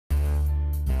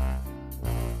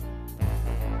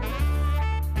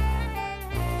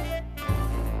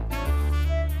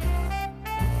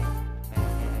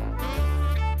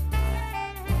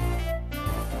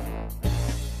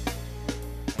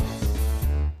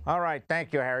All right,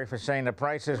 thank you, Harry, for saying the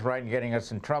price is right and getting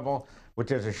us in trouble,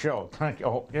 which is a show. Thank you.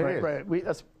 Oh, it is. Right.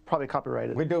 That's probably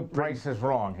copyrighted. We do prices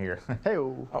wrong here. Hey.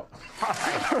 Oh. All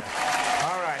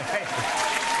right. Hey.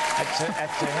 That's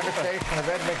an imitation of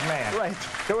Ed McMahon. Right.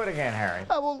 Do it again, Harry.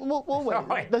 We'll wait.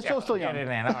 Oh, The show's still young. Get it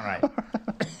in. All right.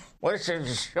 Well, this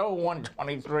is show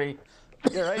 123.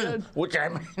 Yeah, right, Ed? Which I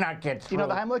may not get through. You know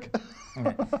the Heimlich?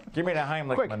 Give me the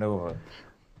Heimlich maneuver.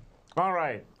 All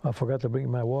right. I forgot to bring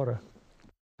my water.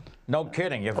 No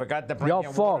kidding. You forgot to bring your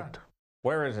Your fault. water?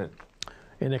 Where is it?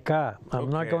 In the car. I'm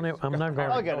not going.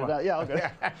 I'll get it. Yeah, I'll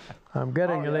get it. I'm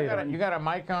getting you later. You got a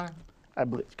mic on? I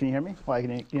believe. Can you hear me? Why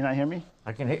can you not hear me?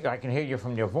 I can hear you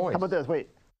from your voice. How about this? Wait.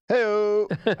 Hey-o.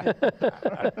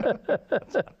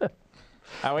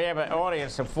 We have an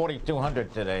audience of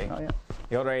 4,200 today. Oh, yeah.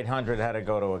 The other 800 had to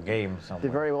go to a game somewhere.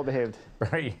 They're very well behaved.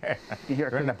 Right. You hear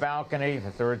They're in the balcony,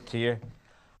 the third tier.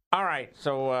 All right.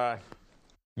 So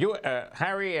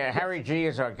Harry G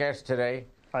is our guest today.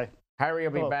 Hi. Harry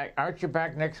will be back. Aren't you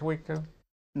back next week too?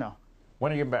 No.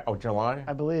 When are you back? Oh, July?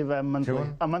 I believe monthly.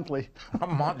 June? Monthly.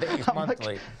 He's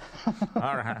monthly.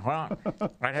 All right. Well,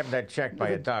 I'd have that checked by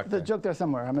a doctor. The joke there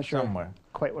somewhere. I'm not sure. Somewhere.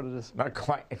 Quite what it is. Not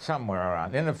quite. It's somewhere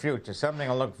around. In the future, something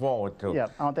to look forward to. Yeah.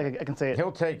 I don't think I can say it.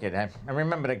 He'll take it. And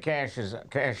remember, the cash is.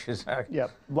 Yeah.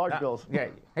 Large bills. Yeah.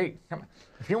 Hey, come on.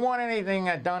 If you want anything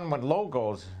done with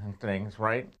logos and things,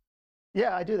 right?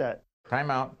 Yeah, I do that. Time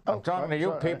out. I'm talking to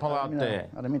you people out there.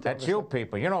 I didn't mean to That's you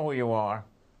people. You know who you are.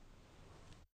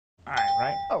 All right,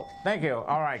 right? Oh. Thank you.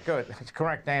 All right, good. That's the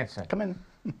correct answer. Come in.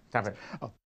 Stop it.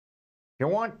 Oh. You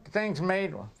want things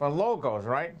made for logos,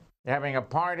 right? You're having a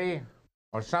party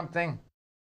or something?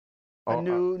 A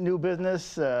new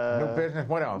business. New business?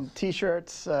 What else?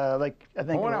 T-shirts. Like I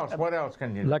think. What else? What else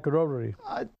can you do? Like a rotary.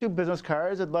 I do business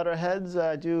cards, letterheads.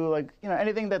 I do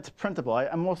anything that's printable.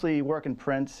 I mostly work in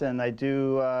prints, and I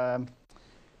do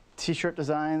T-shirt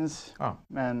designs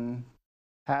and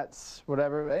hats,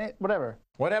 whatever.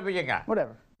 Whatever you got.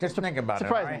 Whatever. Just think about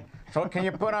Surprise it. Right? me. So can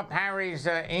you put up Harry's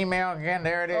email again?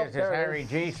 There it is. It's Harry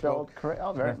G. Spelled correct.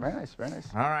 Oh, very nice. Very nice.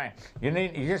 All right. You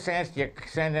just asked you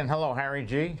send in hello, Harry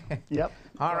G. Yep.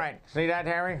 All right. See that,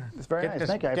 Harry? It's very nice.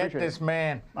 Thank you. I appreciate it. Get this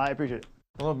man. I appreciate it.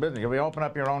 A little business. You'll be opening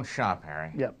up your own shop,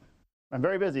 Harry. Yep. I'm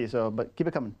very busy, but keep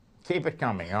it coming. Keep it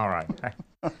coming. All right.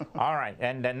 All right.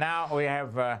 And now we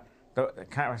have the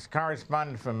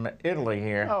correspondent from Italy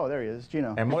here. Oh, there he is,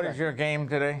 Gino. And what is your game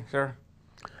today, sir?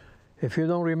 If you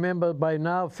don't remember by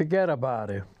now, forget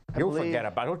about it. Forget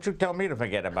about it. Don't you tell me to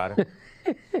forget about it.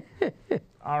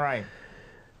 All right.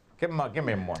 Give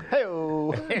me more.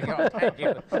 Hey-o. Thank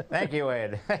you. Thank you,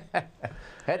 Ed.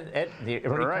 Ed, the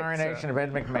reincarnation of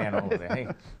Ed McMahon over there. Hey,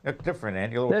 look different,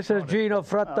 Ed. This is Gino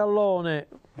Fratellone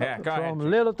from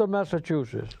Littleton,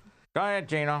 Massachusetts. Go ahead,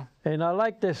 Gino. And I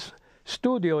like this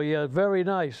studio here, very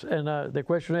nice. And the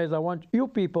question is, I want you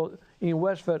people in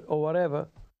Westford or whatever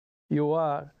you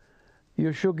are,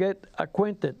 you should get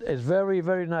acquainted. It's very,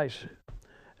 very nice,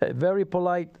 very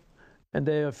polite, and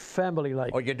they're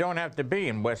family-like. Oh, you don't have to be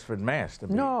in Westford, Mass. To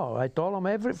be. No, I told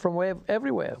them from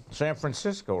everywhere. San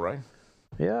Francisco, right?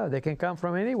 Yeah, they can come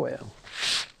from anywhere.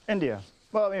 India.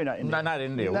 Well, maybe not India. Not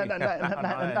India.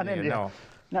 Not India. No.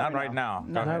 Not right now.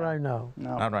 Not right now.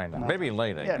 No. Not right now. No. Maybe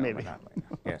later. Yeah, maybe. Not right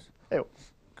now. Yes. Hey-o.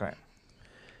 Go ahead.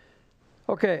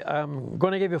 Okay, I'm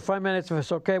going to give you 5 minutes if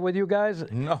it's okay with you guys.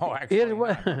 No,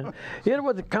 actually Here's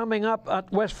what's coming up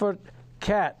at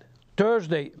WestfordCAT,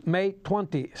 Thursday, May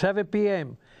 20, 7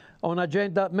 p.m. On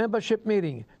agenda, membership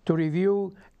meeting to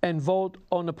review and vote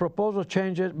on the proposal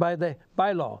changes by the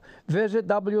bylaw. Visit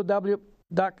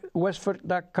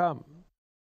www.westford.com,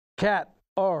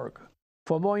 cat.org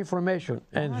for more information,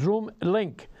 and Zoom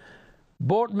link.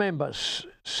 Board members,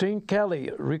 Sean Kelly,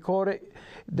 recorded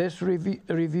this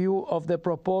review of the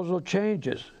proposal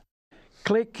changes.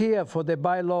 Click here for the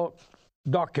bylaw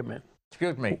document.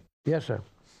 Excuse me. Yes, sir.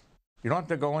 You don't have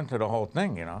to go into the whole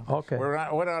thing, you know. Okay. We're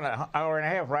on an hour and a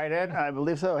half, right, Ed? I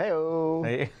believe so. Hey-o.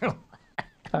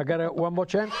 I got one more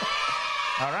chance.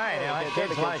 All right,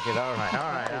 kids like it. All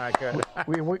right, good.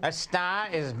 A star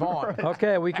is born.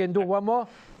 Okay, we can do one more?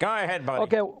 Go ahead, buddy.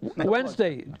 Okay,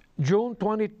 Wednesday, June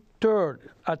 23rd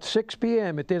at 6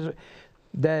 p.m. It is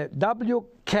the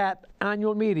WCAT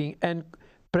annual meeting and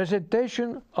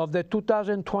presentation of the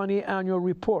 2020 annual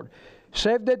report.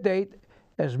 Save the date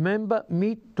as members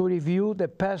meet to review the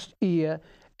past year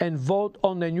and vote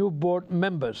on the new board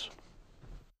members.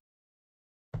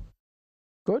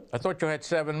 Good? I thought you had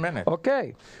 7 minutes.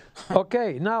 Okay.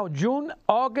 Okay, now June,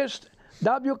 August,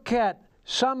 WCAT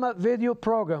summer video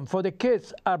program for the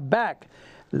kids are back.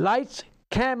 Lights,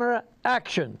 camera,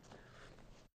 action.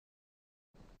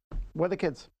 Where are the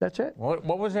kids? That's it.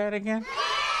 What was that again?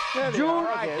 June.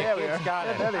 Okay, there we are. Got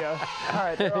it. There we go. All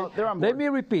right, they're on board. Let me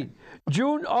repeat.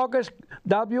 June, August,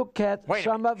 WCAT Wait,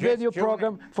 summer just video June-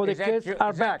 program for the is that kids Ju-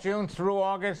 are is that back. June through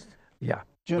August? Yeah.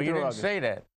 June Well, you through didn't August. say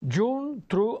that. June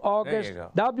through August,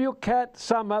 go. WCAT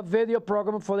summer video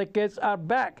program for the kids are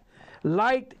back.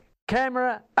 Light,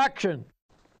 camera, action.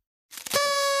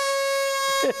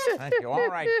 Thank you. All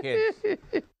right, kids.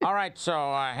 All right, so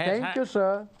Thank you,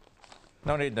 sir.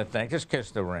 No need to thank. Just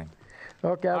kiss the ring.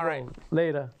 Okay, I'll All right. go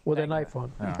later with an iPhone.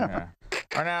 Oh, yeah.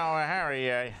 All right, now, Harry.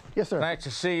 Yes, sir. Nice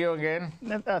to see you again.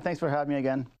 Thanks for having me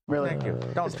again. Really. Thank you.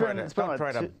 Don't It's try been- to, it's been don't what,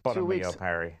 try to two butter me weeks? up,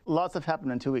 Harry. Lots have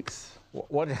happened in 2 weeks.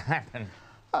 What happened?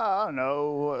 I don't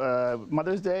know.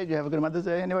 Mother's Day. Did you have a good Mother's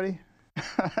Day? Anybody?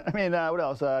 I mean, what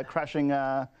else? Crashing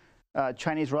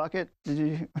Chinese rocket. Did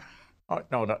you? Oh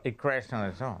no, it crashed on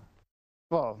its own.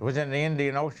 Well, It was in the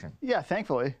Indian Ocean. yeah.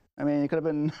 Thankfully. I mean, it could have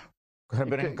been. Could have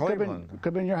been in Cleveland. Could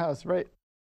have been your house, right?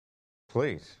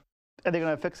 Please. Are they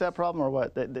going to fix that problem or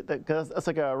what? Because that's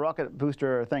like a rocket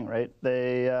booster thing, right?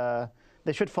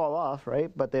 They should fall off, right?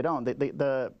 But they don't.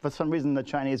 For some reason, the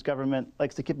Chinese government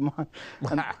likes to keep them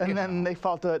on, and then they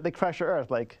crash the Earth.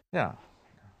 Like, Yeah.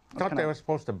 I thought they were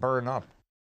supposed to burn up.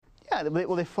 yeah,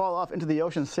 they fall off into the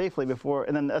ocean safely before,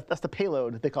 and then that's the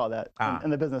payload. They call that in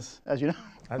the business, as you know.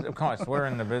 Of course, we're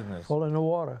in the business. Fall in the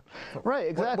water. Right,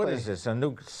 exactly. What is this? A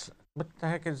nuke? What the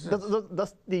heck is this?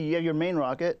 That's you have your main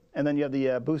rocket, and then you have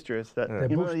the boosters. That The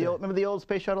you booster. remember the old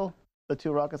space shuttle, the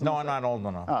two rockets. on No, the I'm side? not old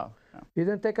enough. Oh, no. You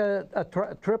didn't take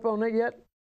a trip on it yet?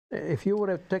 If you would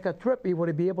have taken a trip, you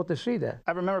would be able to see that.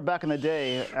 I remember back in the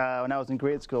day when I was in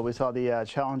grade school, we saw the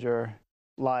Challenger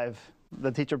live.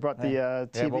 The teacher brought the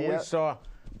TV. Yeah, but out.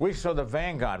 we saw the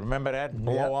Vanguard. Remember that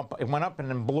blow up? It went up and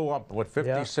then blew up. What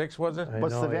 56 was it? I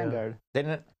What's know, the yeah. Vanguard?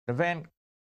 Didn't it? The Vanguard?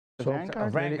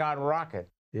 Vanguard rocket.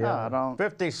 Yeah. I don't.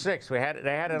 56. They had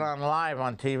it on live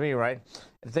on TV, right?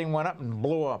 The thing went up and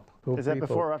blew up. Poor Is that people.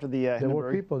 before or after the There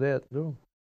were Hindenburg? people there too.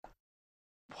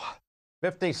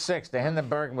 56. The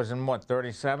Hindenburg was in what?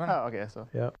 37. Oh, okay. So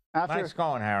Yeah. after, Nice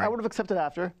going, Harry. I would have accepted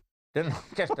after. Didn't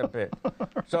just a bit.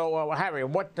 So, Harry,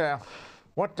 what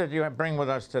did you bring with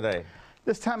us today?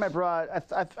 This time I brought.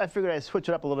 I figured I'd switch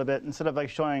it up a little bit instead of like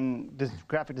showing this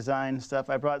graphic design stuff.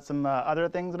 I brought some other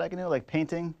things that I can do, like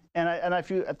painting, and I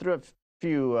threw a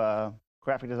few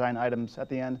graphic design items at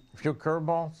the end. A few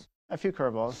curveballs. A few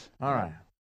curveballs. All right.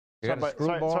 You got a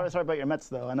screwball? Sorry about your Mets,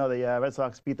 though. I know the Red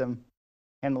Sox beat them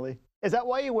handily. Is that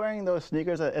why you're wearing those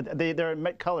sneakers? They're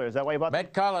Met colors. Is that why you bought them?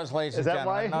 Met colors, ladies and that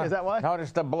gentlemen. why? Is that why?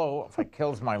 Notice the blue. If it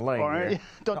kills my leg Orange?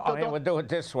 here. We'll do it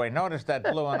this way. Notice that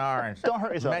blue and orange. Don't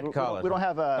hurt yourself. Met colors. We don't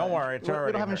have. Don't worry, it's we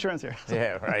already don't have hurt. insurance here.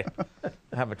 Yeah, right.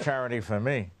 Have a charity for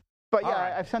me. But All yeah,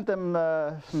 right. I've sent them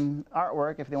some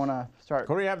artwork if they want to start.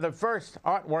 Could we have the first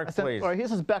artwork, please? Or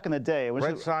this is back in the day.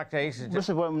 Red Sox Aces. This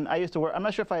is when I used to work. I'm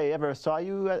not sure if I ever saw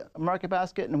you at Market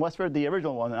Basket in Westford, the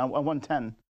original one on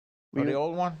 110. The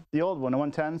old one? The old one on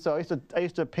 110. So I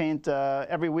used to paint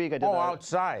every week. I did.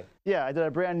 Outside. Yeah, I did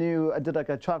a brand new. I did like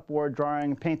a chalkboard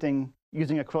drawing, painting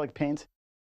using acrylic paint.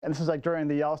 And this was like during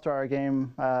the All-Star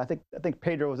game. I think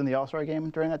Pedro was in the All-Star game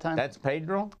during that time. That's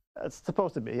Pedro? It's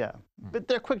supposed to be, yeah. But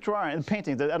they're quick drawing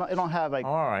paintings. I don't have like.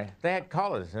 All right. They had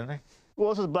colors, didn't they? Well,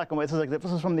 this is black and white. This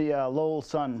is from the Lowell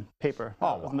Sun paper.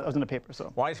 Oh, it was in the paper,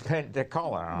 so. Why paint the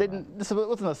color? They didn't, this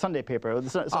wasn't a Sunday paper.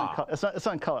 It's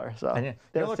not in color, so. And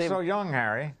you look so young,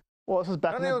 Harry. Well, this was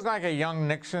back Don't in he look like a young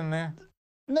Nixon there?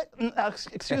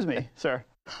 Excuse me, sir.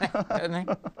 Doesn't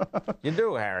he? You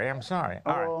do, Harry. I'm sorry.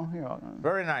 All right. Well, you know,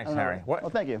 Very nice, Harry. Well,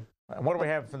 thank you. What do we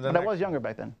have for the But next? I was younger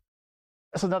back then.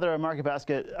 This is another Market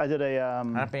Basket. I did a.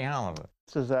 Happy Holiday.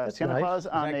 This is Santa nice. Claus Is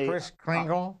on that Kris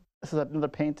Kringle? This is another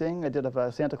painting I did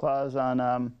of Santa Claus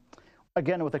on,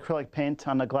 again with acrylic paint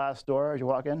on the glass door as you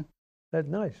walk in. That's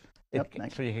nice. Yep,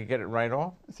 thanks. So you could get it right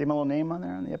off? See my little name on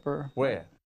there on the upper. Where?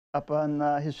 Up on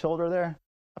his shoulder there.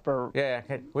 Upper. Yeah,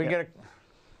 we get it.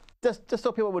 Just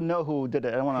so people would know who did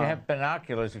it. I don't want You to. have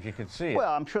binoculars if you could see it.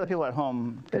 Well, I'm sure the people at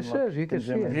home. It says you can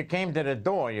see If it. you came to the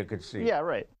door, you could see it. Yeah,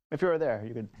 right. If you were there,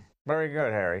 you could. Very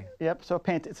good, Harry. Yep. So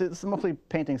paint. It's mostly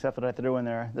painting stuff that I threw in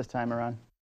there this time around.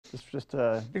 Just.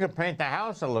 You could paint the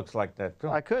house that looks like that, too.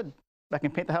 I could. I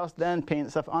can paint the house, then paint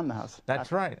stuff on the house.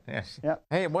 That's right, yes. Yep.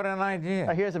 Hey, what an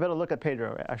idea. Here's a better look at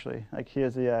Pedro, actually. Like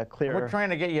here's the clear. We're trying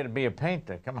to get you to be a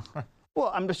painter. Come on. Well,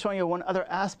 I'm just showing you one other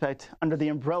aspect under the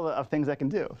umbrella of things I can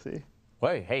do. See.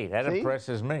 Wait, hey, that See?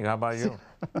 impresses me. How about you?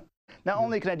 Not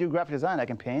only can I do graphic design, I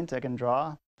can paint, I can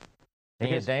draw. Can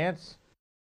you dance?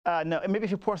 No, maybe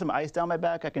if you pour some ice down my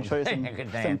back, I can show you some, You can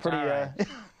some dance, pretty. all right.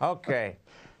 Okay.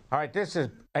 All right, this is,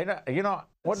 you know,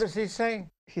 what does he say?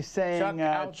 He's saying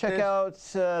check out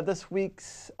this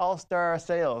week's All-Star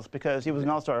sales because he was an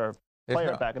All-Star.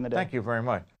 player back in the day. Thank you very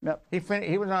much. Yep.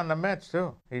 He was on the Mets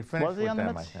too. He finished Was he with on the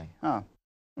them, Mets? I think. Oh,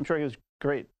 I'm sure he was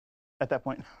great at that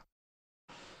point.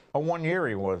 Oh, 1 year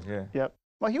he was, yeah. Yep.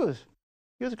 Well, he was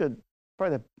a good.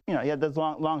 Probably he had those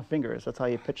long fingers. That's how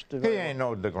he pitched. He ain't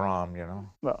no DeGrom, you know.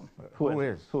 Well, Who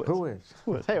is?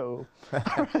 Hey-oh. All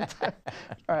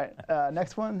right.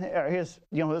 Next one. Here's.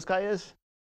 You know who this guy is?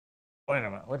 Wait a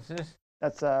minute. What's this?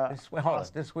 That's Hold on.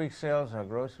 This week's sales are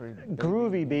grocery.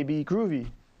 Groovy, baby. Groovy.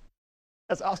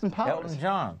 That's Austin Powers. Elton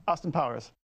John. Austin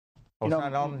Powers. Oh, You it's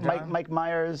not Elton John? Mike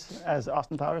Myers as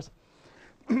Austin Powers.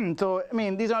 So, I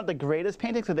mean, these aren't the greatest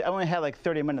paintings, so they only had like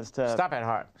 30 minutes to... Stop it,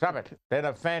 Hart. Stop it. They're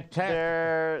the fantastic.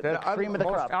 They're the cream of the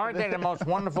crop. Aren't they the most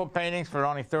wonderful paintings for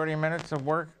only 30 minutes of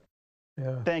work?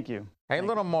 Yeah. Thank you. Hey, a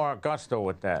little more gusto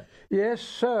with that. Yes,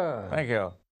 sir. Thank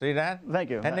you. See that?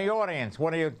 Thank you. And the audience,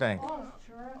 what do you think?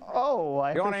 Oh,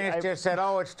 I The audience just said,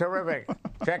 oh, it's terrific.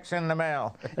 Checks in the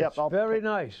mail. Yep, Very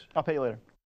nice. I'll pay you later.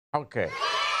 Okay.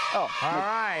 Oh. All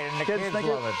right, and the kids thank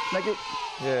love you. it. Thank you.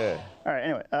 Yeah. All right,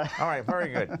 anyway. All right, very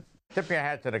good. Tip your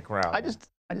hat to the crowd. I just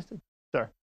did. Sir.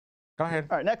 Go ahead.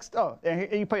 All right, next. Oh,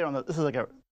 and you put it on the. This is like a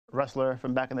wrestler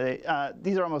from back in the day.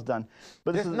 These are almost done.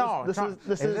 But this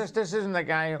isn't the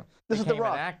guy who this is the became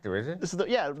Rock. an actor, is it? This is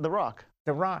the Rock.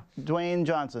 The Rock. Dwayne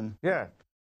Johnson. Yeah.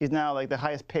 He's now like the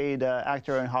highest paid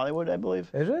actor in Hollywood, I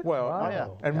believe. Is it? Well, wow. yeah.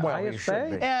 And The well, he highest should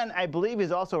paid? be. And I believe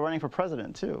he's also running for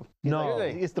president too. He's No.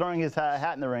 like, he's throwing his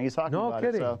hat in the ring. He's talking No about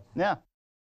kidding. it. So yeah,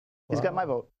 he's got my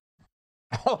vote.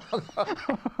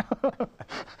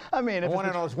 I mean, if One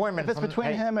of those women. if it's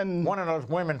between him and one of those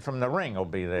women from the ring will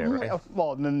be there, right?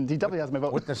 Well, then he definitely has my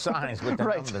vote. With the signs, with the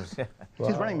Right. numbers.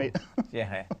 He's running mate.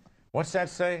 Yeah. What's that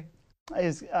say?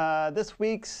 This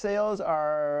week's sales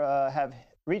have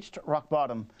reached rock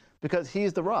bottom because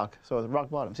he's the Rock, so it's rock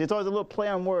bottom. See, it's always a little play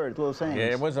on words, little sayings. Yeah,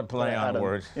 it was a play on Adam.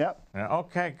 words. Yep. Yeah,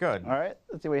 okay, good. All right.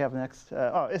 Let's see what we have next.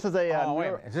 This is a. Oh, wait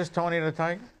a minute. Is this Tony the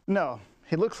Tiger? No,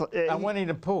 he looks like. Winnie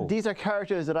the Pooh. These are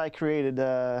characters that I created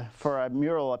for a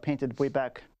mural I painted way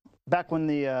back when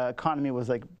the economy was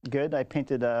like good. I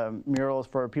painted murals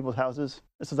for people's houses.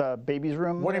 This is a baby's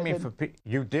room. What do you mean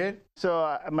you did?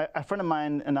 So a friend of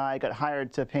mine and I got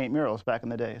hired to paint murals back in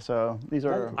the day. So these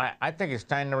are. I think it's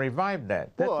time to revive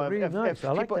that. That's well, really nice.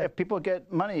 I like that. If people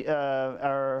get money,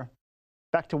 are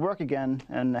back to work again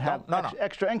and have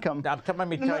extra income. Let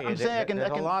me tell you, there's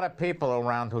a lot of people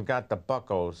around who got the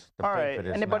buckos to pay for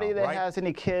this. Anybody now, that right? has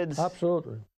any kids?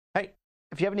 Absolutely. Hey,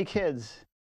 if you have any kids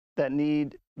that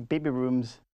need baby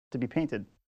rooms to be painted.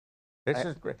 This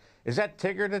is great. Is that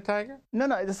Tigger the Tiger? No,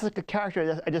 this is like a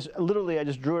character. I just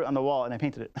drew it on the wall and I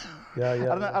painted it. Yeah.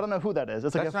 I don't know who that is.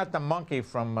 It's That's not the monkey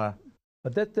from.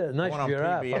 But that's a nice One on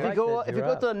giraffe. PBS. I If like you go that to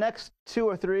giraffe. the next 2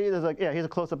 or 3, there's like here's a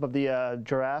close up of the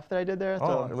giraffe that I did there. Oh,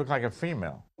 So, it looks like a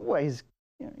female. well,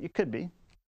 it could be.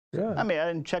 Yeah. I mean, I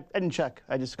didn't check.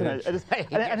 I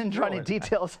didn't draw any it.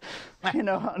 details,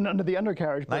 under the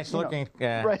undercarriage. But, Nice looking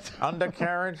right.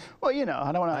 undercarriage. Well, I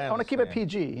don't want to. I want to keep it understand.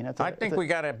 PG. I think we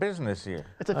got a business here.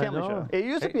 It's a family know. show. It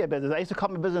used to be a business. I used to call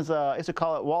my business. I used to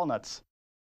call it Walnuts,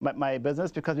 my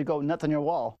business, because we go nuts on your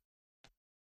wall.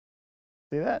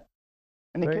 See that?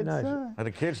 Any Very kids? nice. The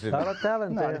kids did. A lot of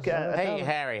talent No, there. the A lot of Hey, talent.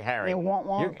 Harry. You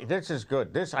want? This is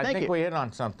good. I Thank think you. we hit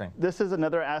on something. This is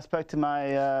another aspect to my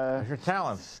Your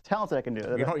talents. talents that I can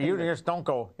do. You just don't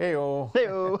go, hey-oh.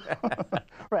 Hey-o.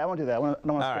 Right, I won't do that. I don't want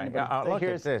to All right, look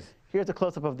at this. Here's a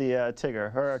close-up of the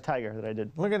tiger that I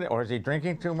did. Look at it. Or is he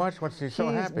drinking too much? What's he so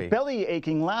He's happy? belly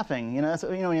aching, laughing.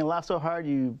 When you laugh so hard,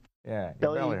 you Yeah,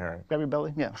 your belly hurt. grab your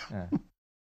belly. Yeah. Yeah.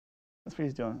 That's what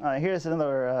he's doing. Here's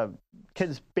another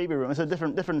kid's baby room. It's a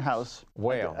different house.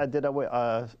 Whale. I did a whale.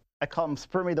 I call him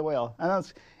Spermy the whale. I know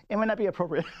it might not be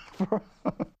appropriate for.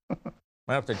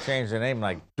 Might have to change the name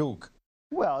like Duke.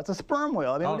 Well, it's a sperm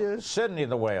whale. I mean, what do you? Sydney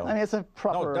the whale. I mean, it's a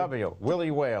proper. No, W.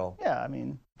 Willie Whale. Yeah, I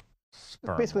mean,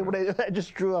 Sperm basically whale. what I did. I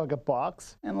just drew like a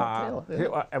box and a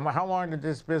tail. And how long did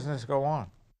this business go on?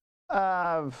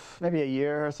 Maybe a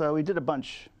year or so. We did a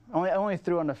bunch. I only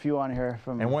threw on a few on here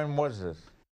from. And when was this?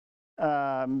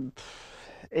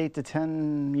 8 to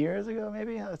 10 years ago,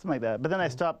 maybe something like that. But then I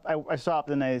stopped. I stopped,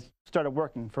 and I started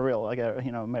working for real. I got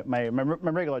my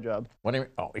regular job. What do you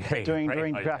mean? Oh, yeah. Doing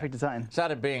right. graphic design.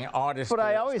 Instead of being artist. But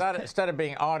I always instead of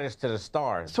being artist to the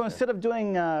stars. So instead of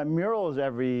doing murals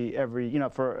every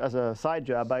as a side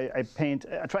job, I paint.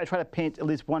 I try to paint at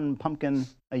least one pumpkin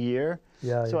a year.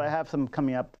 Yeah. So I have some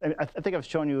coming up. I think I've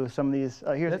shown you some of these.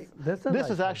 Here's That's a this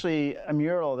nice is one. actually a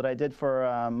mural that I did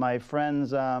for my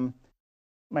friend's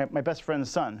my best friend's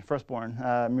son, firstborn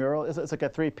mural. It's like a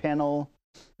 3-panel.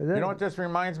 You know what this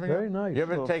reminds me of? Very nice. You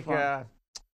ever Little take fun.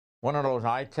 one of those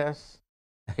eye tests?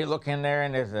 You look in there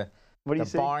and there's What do you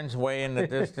see? The barn's way in the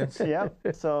distance. Yep.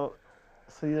 So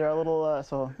these are a little.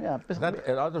 So yeah.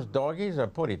 Are those doggies or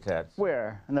putty tats?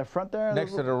 Where? In the front there?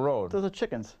 Next to the road. Those are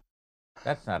chickens.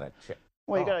 That's not a chick.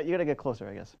 Well, you gotta get closer,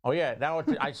 I guess. Oh yeah, now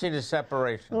I see the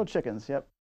separation. Little chickens. Yep.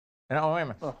 And oh wait a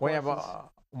minute, we have a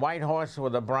white horse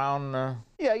with a brown.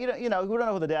 Yeah, you know, we don't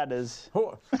know who the dad is.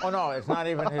 Who? Oh no, it's not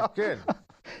even his kid.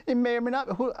 It may or may not.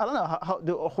 I don't know. How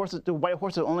do white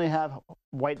horses only have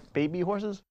white baby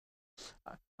horses?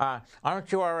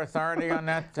 Aren't you our authority on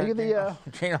that? Are you the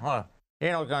Gino?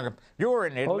 You were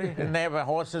in Italy, and they have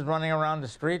horses running around the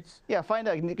streets. Yeah, find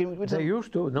out. They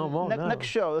used to, no more now. Next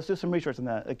show, let's do some research on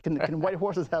that. Can white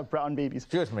horses have brown babies?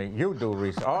 Excuse me, you do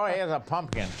research. Oh, here's a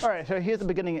pumpkin. All right, so here's the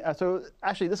beginning. So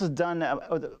actually, this is done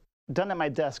at my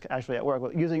desk, actually, at work,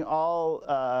 using all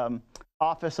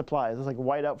office supplies. It's like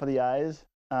whiteout for the eyes,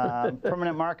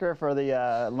 permanent marker for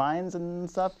the lines and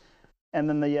stuff, and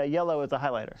then the yellow is the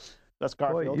highlighter. That's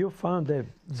Garfield. Boy, you found a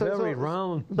very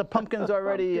round. The pumpkin's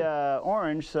already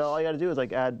orange, so all you got to do is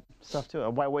like add stuff to it. A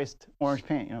white waste orange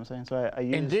paint. You know what I'm saying? So I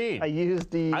used. Indeed. I used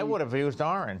the. I would have used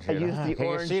orange. I used the Can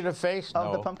orange. you see the face?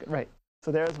 Of the pumpkin, right?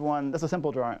 So there's one. That's a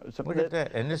simple drawing. So look at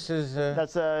that. And this is.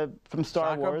 That's from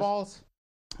Star soccer Wars. Balls?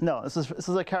 No, this is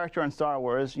a character in Star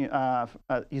Wars.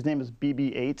 His name is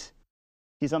BB-8.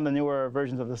 He's on the newer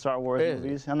versions of the Star Wars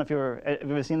movies. I don't know if have you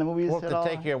ever seen the movies we'll at all?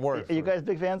 Take your word. Are you guys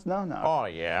big fans? No, no. Oh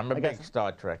yeah, I'm a big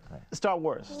Star Trek fan. Star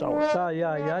Wars. Yeah,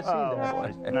 I see that. All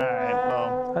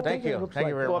right, well. Thank you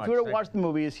very much. Well, if you were to watch the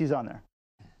movies, he's on there.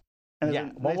 And yeah.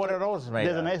 Well, what are those made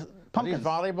There's of? a nice pumpkins. These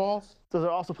volleyballs? Those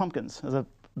are also pumpkins. There's a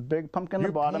big pumpkin on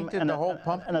the bottom and the whole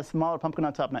pumpkin? and a smaller pumpkin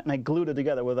on top, and I glued it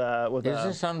together with Is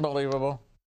this unbelievable?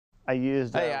 I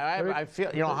used. Hey, I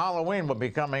feel Halloween will be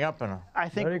coming up in a. I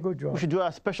think very good job. We should do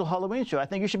a special Halloween show. I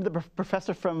think you should be the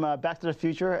professor from Back to the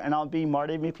Future, and I'll be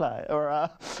Marty McFly, or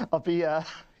I'll be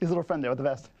his little friend there with the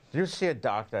vest. Do you see a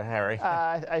doctor, Harry?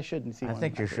 I shouldn't see one. I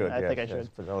think you should. I yes, think I should.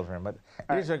 For those but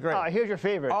these are great. Oh, here's your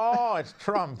favorite. Oh, it's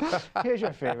Trump. Here's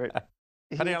your favorite.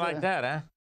 How do you like that, huh?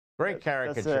 Great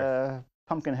caricature. That's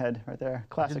pumpkin head right there.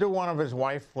 Classic. Do one of his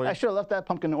wife, please. I should have left that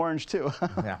pumpkin orange too.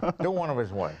 Yeah, do one of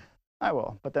his wife. I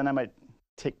will, but then I might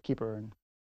keep her and.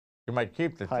 You might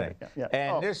keep the thing. Yeah.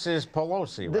 And this is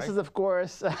Pelosi, right? This is, of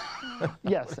course,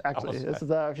 yes, actually. This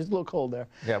is she's a little cold there.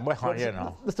 Yeah, well, you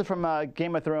know. This is from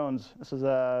Game of Thrones. This is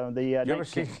the Night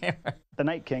King. The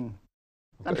Night King.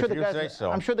 I'm sure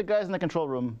the guys in the control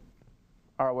room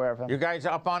are aware of him. You guys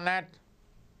up on that?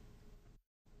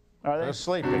 Are they? They're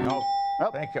sleeping. Oh,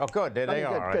 thank you. Oh, good. There they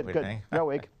are. Good. They're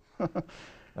awake.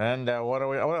 And what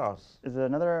else? Is there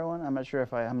another one? I'm not sure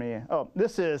how many. Oh,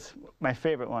 this is my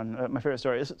favorite one. My favorite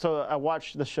story. So I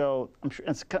watched the show. I'm sure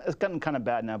it's gotten kind of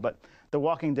bad now, but The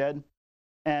Walking Dead.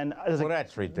 And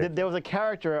that's ridiculous. There was a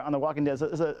character on The Walking Dead.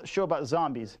 It's a show about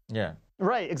zombies. Yeah.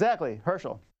 Right. Exactly.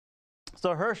 Herschel.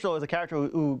 So Herschel is a character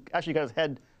who actually got his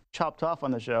head chopped off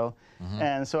on the show,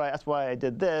 and so that's why I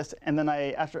did this. And then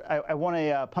I won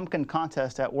a pumpkin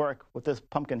contest at work with this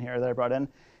pumpkin here that I brought in.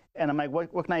 And I'm like,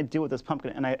 what can I do with this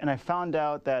pumpkin? And I found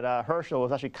out that Herschel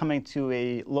was actually coming to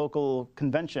a local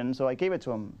convention, so I gave it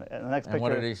to him. And the next picture.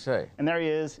 What did he say? And there he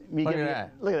is. Look at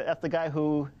that. Look at that. That's the guy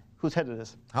whose head it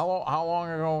is. How long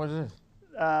ago was this?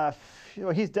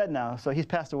 Well, he's dead now, so he's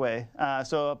passed away.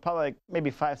 So probably like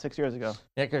maybe 5-6 years ago.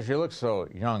 Yeah, because you look so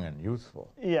young and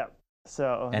youthful. Yeah.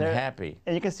 So and happy.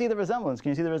 And you can see the resemblance. Can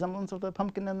you see the resemblance of the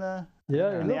pumpkin and the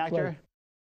actor? Like.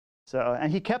 So,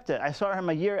 and he kept it. I saw him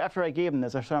a year after I gave him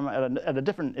this. I saw him at a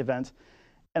different event.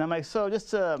 And I'm like, so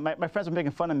just, my friends were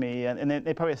making fun of me, and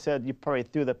they probably said, you probably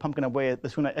threw the pumpkin away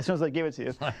as soon as I gave it to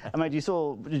you. I'm like, did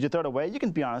you throw it away? You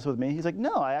can be honest with me. He's like,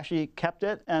 no, I actually kept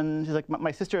it. And he's like,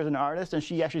 my sister is an artist, and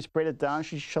she actually sprayed it down.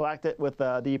 She shellacked it with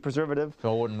the preservative.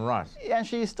 So it wouldn't rust.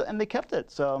 And they kept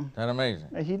it, so. That's amazing.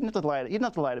 He didn't have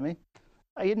to lie to me.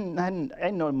 I didn't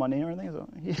know money or anything, so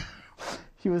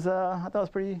he was, I thought it was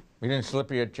pretty. You didn't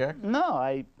slip you a check?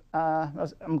 No,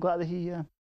 I'm glad that he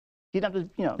didn't have to,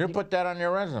 You put that on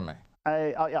your resume.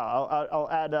 I'll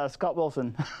add Scott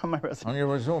Wilson on my resume. On your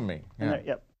resume. Yeah.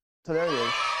 Yep. So there he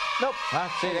is. Nope.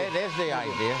 See, there's the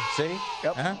idea. See?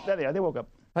 Yep. There they are. They woke up.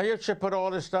 Well, you should put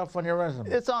all this stuff on your resume.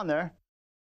 It's on there.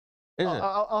 Is it?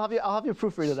 I'll have you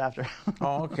proofread it after.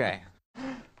 Oh, okay.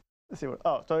 Let's see what.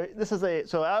 Oh, so this is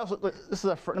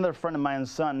another friend of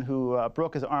mine's son who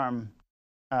broke his arm.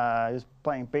 He was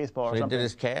playing baseball or something. So he did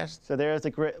his cast? So there's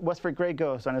the Westford Gray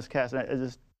Ghost on his cast, and I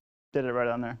just did it right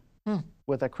on there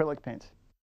with acrylic paint.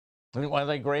 Are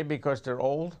they gray because they're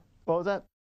old? What was that?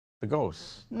 The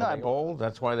ghosts. No, Are they old?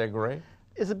 That's why they're gray?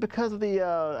 Is it because of the?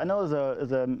 I know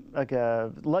there's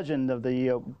a legend of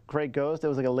the Gray Ghost. There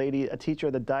was like a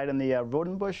teacher that died in the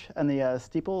rodent bush and the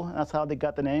steeple. And that's how they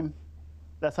got the name.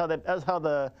 That's how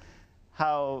the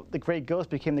Grey Ghost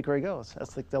became the Grey Ghost.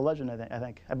 That's like the legend, I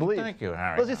think. I believe. Thank you,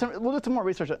 Harry. We'll do some more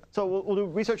research. So we'll do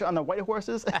research on the white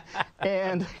horses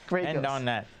and Grey Ghosts. And on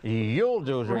that, you'll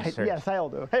do Right, research. yes, I'll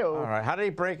do. Hey, All right. How did he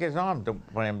break his arm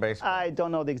playing baseball? I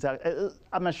don't know the exact.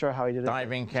 I'm not sure how he did it.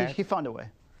 Diving catch? He found a way.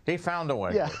 He found a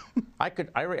way. Yeah.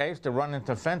 I used to run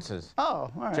into fences. Oh,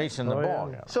 all right. Chasing the ball.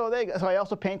 Yeah. Yeah. So I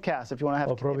also paint casts if you want to have.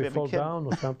 Or probably if you fall have a kid. down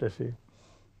or something. See.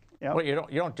 Yep. Well, you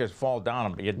don't just fall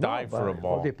down, but you dive for a It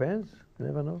ball. all depends. You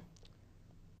never know.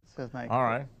 So it's All right. All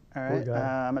right. Poor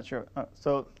guy. I'm not sure.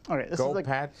 So okay, this Go is like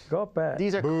Pats. Go Pat.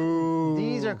 these are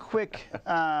Boo. quick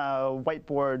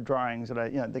whiteboard drawings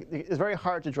that it's very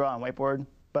hard to draw on whiteboard.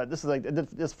 But this is like I did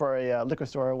this for a liquor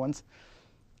store once.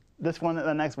 This one,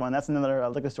 the next one, that's another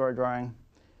liquor store drawing.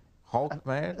 Hulk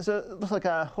man. So it looks like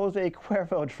a Jose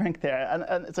Cuervo drink there, and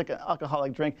it's like an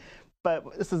alcoholic drink.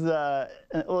 But this is an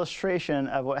illustration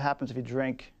of what happens if you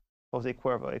drink Jose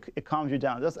Cuervo. It calms you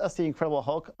down. That's the Incredible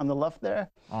Hulk on the left there.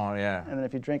 Oh yeah. And then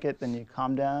if you drink it, then you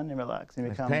calm down and relax. And you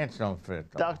His become pants don't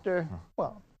fit. though. Doctor.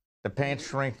 Well, The pants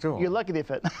shrink too. you're lucky they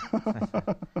fit.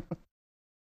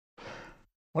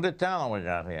 What a talent we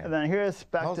got here. And then here's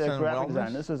back Health to and graphic wellness?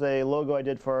 design. This is a logo I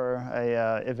did for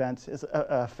a event. It's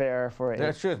a fair for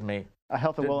Excuse me. a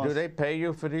health and wellness. Do they pay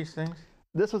you for these things?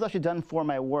 This was actually done for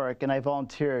my work, and I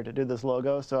volunteered to do this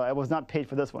logo, so I was not paid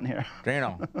for this one here.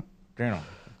 Gino. Gino.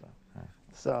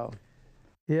 So.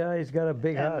 Yeah, he's got a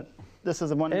big And hat. this is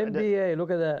the one. I did. NBA,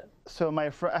 look at that. So I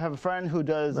have a friend who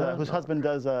does, whose husband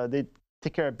does. They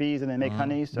take care of bees and they make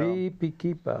honey. So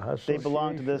Beekeeper. they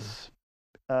belong to this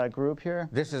group here.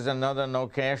 This is another no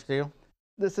cash deal?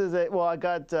 This is I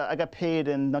got paid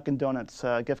in Dunkin' Donuts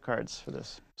gift cards for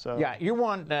this. So Yeah, you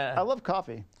want, I love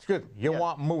coffee. excuse me, you Yeah.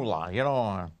 want moolah, you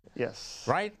know, Yes.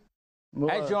 right?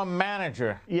 As your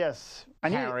manager, Yes. I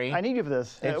Harry, need you for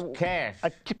this. it's cash. I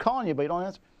keep calling you, but you don't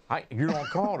answer. You don't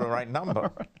call the right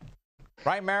number.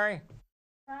 Right, Mary?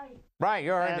 Right. Right,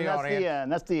 you're in And the that's audience. the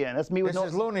end. That's the end. That's me with This no.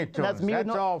 is Looney Tunes. That's me with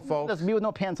That's no, all, folks. That's me with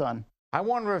no pants on. I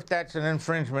wonder if that's an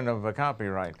infringement of a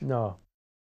copyright. No.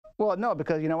 Well, no,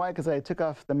 because you know why? Because I took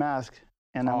off the mask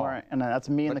and I'm wearing, and that's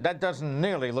me in But the. that doesn't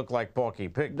nearly look like Porky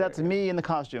Pig. That's me in the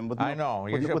costume with no. I know.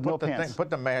 You with, should with put no the pants. put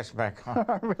the mask back on.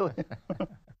 Really?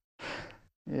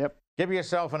 Yep. Give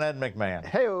yourself an Ed McMahon.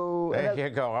 Hey-o. There you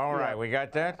go. All right, we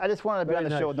got that. I just wanted to be on Very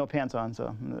the show nice. with no pants on,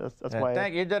 so that's Yeah, why.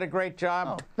 thank you. You did a great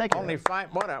job. Oh, thank you. Only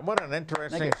 5. What an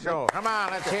interesting you. show. Come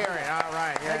on, let's hear it. All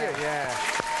right.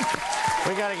 Yeah.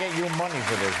 We got to get you money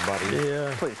for this, buddy.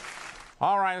 Yeah. Please.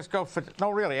 All right, let's go for. No,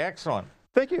 really, excellent.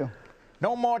 Thank you.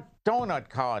 No more donut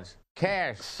cards.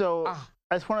 Cash. So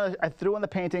I just want to. I threw in the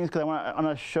paintings because I want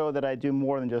to show that I do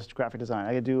more than just graphic design.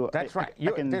 I could do. That's right.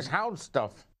 I can, This house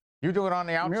stuff. You do it on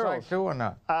the outside Murals. too, or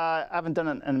not? I haven't done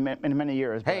it in many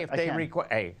years. Hey, but if I they can.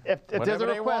 request, hey, If there's whatever a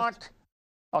they request, want,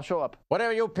 I'll show up.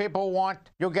 whatever you people want,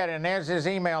 you'll get it. And there's his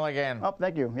email again. Oh,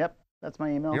 thank you. Yep, that's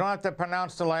my email. You don't have to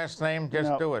pronounce the last name.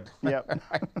 Just No. do it. Yep.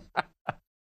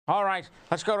 All right,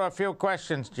 let's go to a few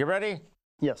questions. You ready?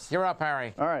 Yes. You're up,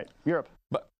 Harry. All right. Europe.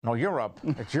 But no, Europe.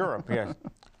 It's Europe. Yes.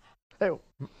 Hey.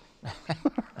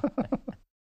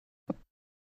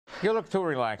 You look too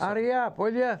relaxed. Hurry up,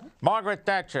 will ya? Margaret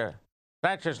Thatcher.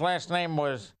 Thatcher's last name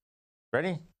was.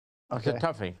 Ready? It's a Okay.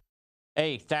 toughie.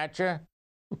 A. Thatcher.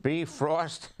 B.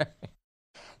 Frost.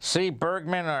 C.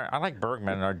 Bergman, or I like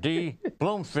Bergman, or D.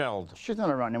 Bloomfield. She's not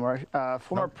around anymore.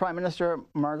 Former Prime Minister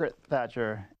Margaret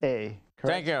Thatcher. A.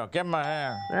 Correct? Thank you. Give him a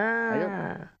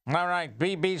hand. All right.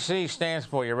 BBC stands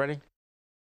for. You ready?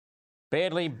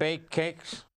 Badly Baked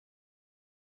Cakes.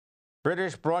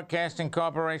 British Broadcasting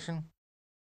Corporation.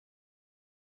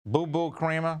 Boo Boo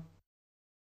Creamer.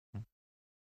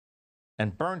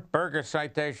 And Burnt Burger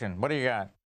Citation. What do you got?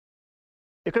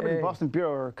 It could have been Hey. Boston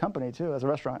Beer Company too, as a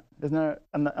restaurant. Isn't there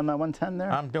on the 110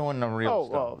 there? I'm doing the real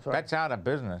stuff. Oh, sorry. That's out of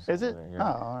business. Is it? over there, Oh,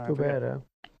 yeah. all right. Too forget bad, it.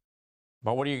 huh?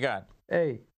 But what do you got?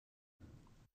 Hey,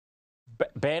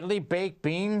 Badly Baked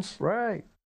Beans? right.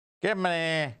 Give me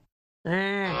a...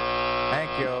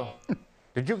 Thank you.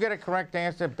 Did you get a correct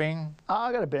answer, Bing? Oh,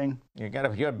 I got a Bing. You got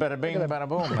a better Bing, bada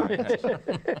boom.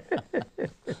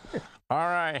 All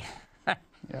right.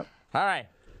 Yep. All right.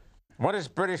 What is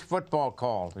British football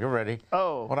called? You're ready.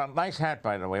 Oh, What a nice hat,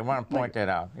 by the way. I want to point that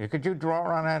out. Could you draw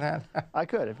on that hat? I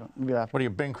could if you be What are you,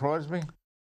 Bing Crosby?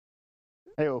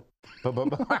 Hey-o.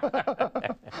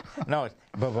 No, it's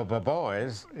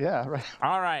boys. Yeah, right.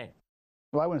 All right.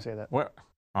 Well, I wouldn't say that. Well,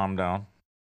 I'm down.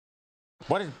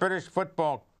 What is British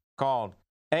football called?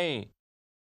 A.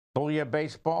 Booyah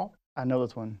baseball. I know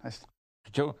this one.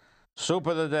 Two. Soup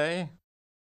of the day.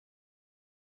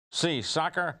 C.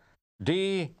 Soccer.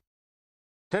 D.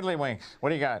 Tiddlywinks. What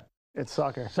do you got? It's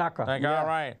soccer. Soccer. All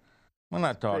right. We're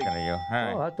not talking to you. All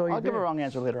right. Oh, I thought you I'll did. give a wrong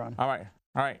answer later on. All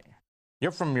right.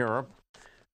 You're from Europe.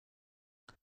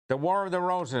 The War of the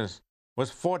Roses was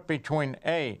fought between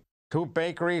A, two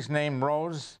bakeries named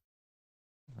Rose.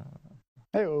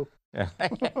 Hey-oh.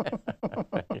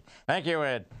 Thank you,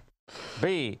 Ed.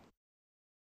 B,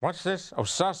 what's this? Oh,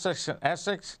 Sussex and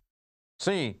Essex.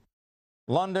 C,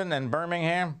 London and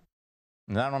Birmingham.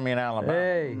 I don't mean Alabama.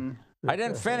 Hey. I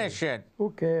didn't finish it.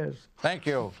 Who cares? Thank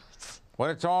you. Well,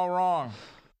 it's all wrong.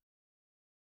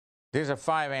 These are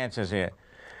 5 answers here.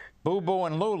 Boo Boo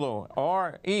and Lulu,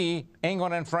 or E,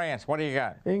 England and France. What do you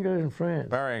got? England and France.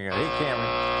 Very good. He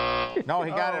can't. No,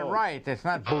 he got it right. It's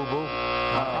not Boo Boo.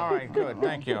 All right, good.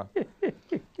 Thank you. All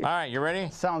right, you ready?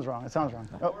 Sounds wrong. It sounds wrong.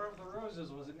 The War of the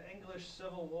Roses was an English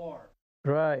Civil War.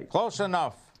 Right. Close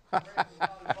enough.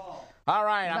 All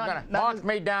right, I'm going to mark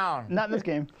me down. Not in this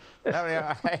game.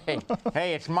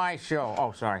 Hey, it's my show.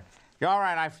 Oh, sorry. All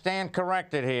right, I stand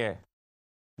corrected here.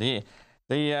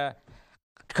 The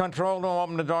control room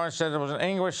opened the door and said it was an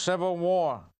English Civil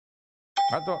War.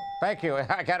 Thank you.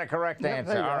 I got a correct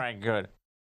answer. All right, good.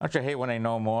 Don't you hate when they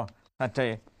know more? I tell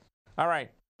you. All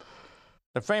right.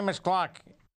 The famous clock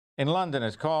in London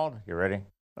is called, you ready?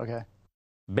 Okay.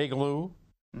 Big Lou.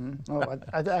 Mm-hmm. Oh,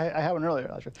 I had one earlier,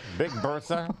 actually. Big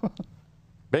Bertha.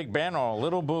 Big Ben or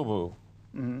Little Boo Boo.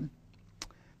 Mm-hmm.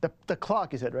 The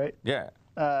clock, you said, right? Yeah.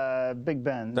 Big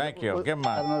Ben. Thank you. Give him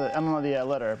I don't know the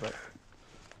letter, but.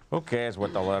 Who cares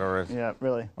what the letter is? Yeah,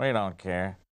 really. We don't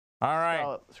care. All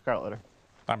right. Scarlet letter.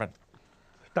 Stop it.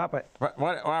 Stop it.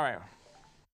 What? All right.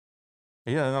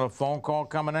 You got another phone call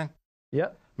coming in?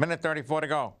 Yep. Minute 34 to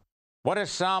go. What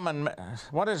is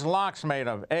lox made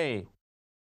of? A,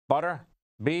 butter.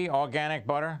 B, organic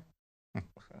butter.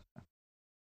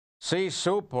 C,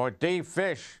 soup. Or D,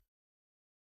 fish.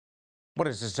 What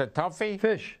is this, a toughie?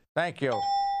 Fish. Thank you.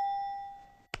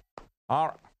 All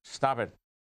right, stop it.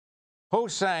 Who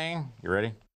sang, you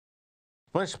ready?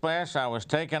 Splish Splash, I was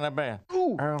taking a bath.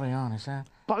 Ooh. Early on, is that?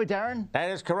 Bobby Darin?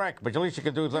 That is correct, but at least you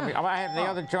could do it. I had the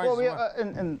other choices. Well,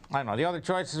 I don't know. The other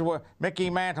choices were Mickey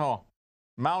Mantle,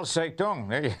 Mao Zedong.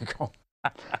 There you go.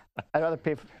 I'd rather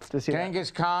pay to see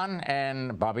Genghis Khan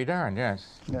and Bobby Darin,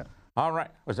 yes. Yeah. All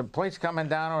right. Was the plates coming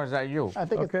down or is that you? I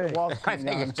think it's the walls I coming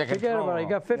think down. it's the Forget control about it. You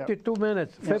got 52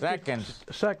 minutes. 50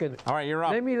 Seconds. All right, you're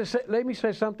up. Let me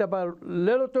say something about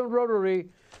Littleton Rotary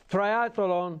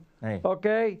Triathlon,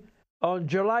 okay, on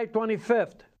July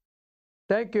 25th.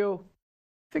 Thank you.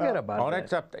 Forget about it. Oh,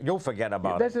 that's up. You'll forget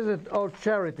about This it. is all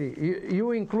charity.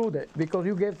 You include it because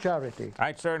you gave charity.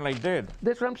 I certainly did.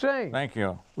 That's what I'm saying. Thank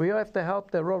you. We have to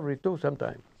help the Rotary too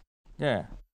sometime. Yeah.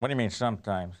 What do you mean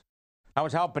sometimes? I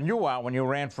was helping you out when you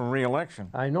ran for re-election.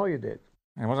 I know you did.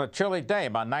 It was a chilly day,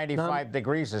 about 95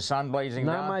 degrees, the sun blazing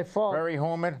down. Not my fault. Very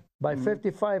humid. By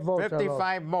 55 votes.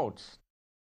 55 votes.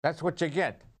 That's what you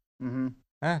get. Mm-hmm.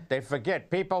 Huh? They forget.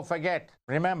 People forget.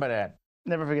 Remember that.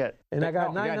 Never forget. And I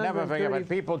got no, you never forget, but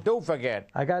people do forget.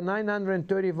 I got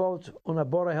 930 votes on a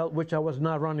Board of Health, which I was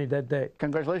not running that day.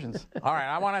 Congratulations. All right,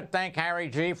 I want to thank Harry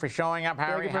G. for showing up.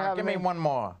 Harry, give me one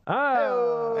more.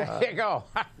 Ah. Here you go.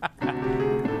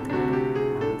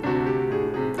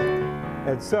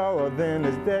 Ed Sullivan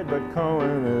is dead, but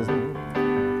Cohen isn't.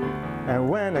 And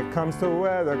when it comes to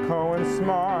weather, Cohen's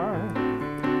smart.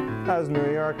 As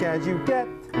New York as you get,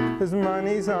 his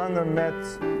money's on the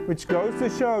Mets, which goes to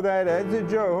show that Ed's a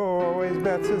Joe who always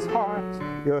bets his heart.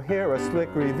 You'll hear a slick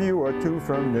review or two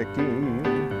from Nicky.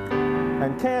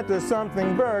 And Cantor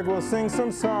Something Berg will sing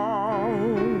some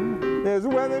song. There's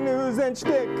weather news and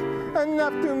shtick,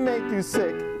 enough to make you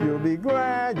sick. You'll be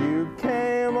glad you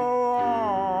came along.